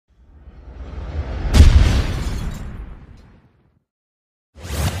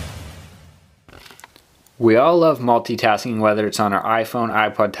We all love multitasking, whether it's on our iPhone,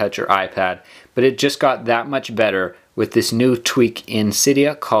 iPod Touch, or iPad, but it just got that much better with this new tweak in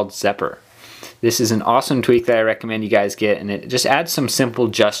Cydia called Zephyr. This is an awesome tweak that I recommend you guys get, and it just adds some simple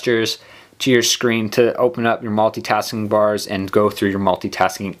gestures to your screen to open up your multitasking bars and go through your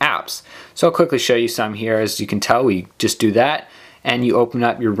multitasking apps. So I'll quickly show you some here. As you can tell, we just do that, and you open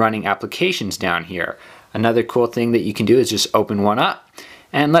up your running applications down here. Another cool thing that you can do is just open one up.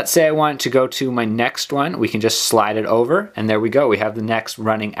 And let's say I want to go to my next one, we can just slide it over, and there we go, we have the next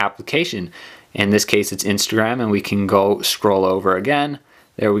running application. In this case it's Instagram, and we can go scroll over again.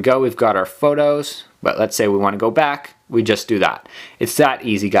 There we go, we've got our photos, but let's say we want to go back, we just do that. It's that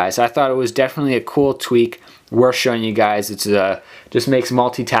easy, guys. I thought it was definitely a cool tweak worth showing you guys. It's just makes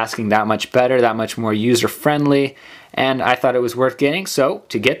multitasking that much better, that much more user friendly, and I thought it was worth getting. So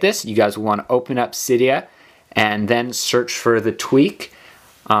to get this, you guys will want to open up Cydia and then search for the tweak.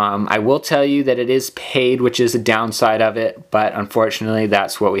 I will tell you that it is paid, which is a downside of it, but unfortunately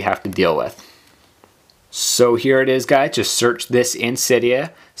that's what we have to deal with. So here it is, guys. Just search this in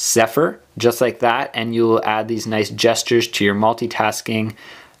Cydia, Zephyr, just like that, and you'll add these nice gestures to your multitasking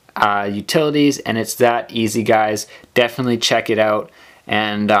utilities, and it's that easy, guys. Definitely check it out,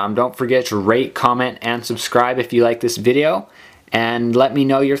 and don't forget to rate, comment, and subscribe if you like this video, and let me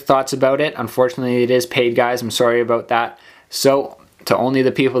know your thoughts about it. Unfortunately, it is paid, guys. I'm sorry about that. So to only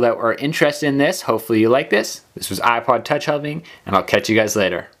the people that are interested in this, hopefully you like this. This was iPod Touch Helping, and I'll catch you guys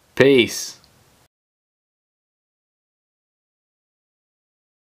later. Peace.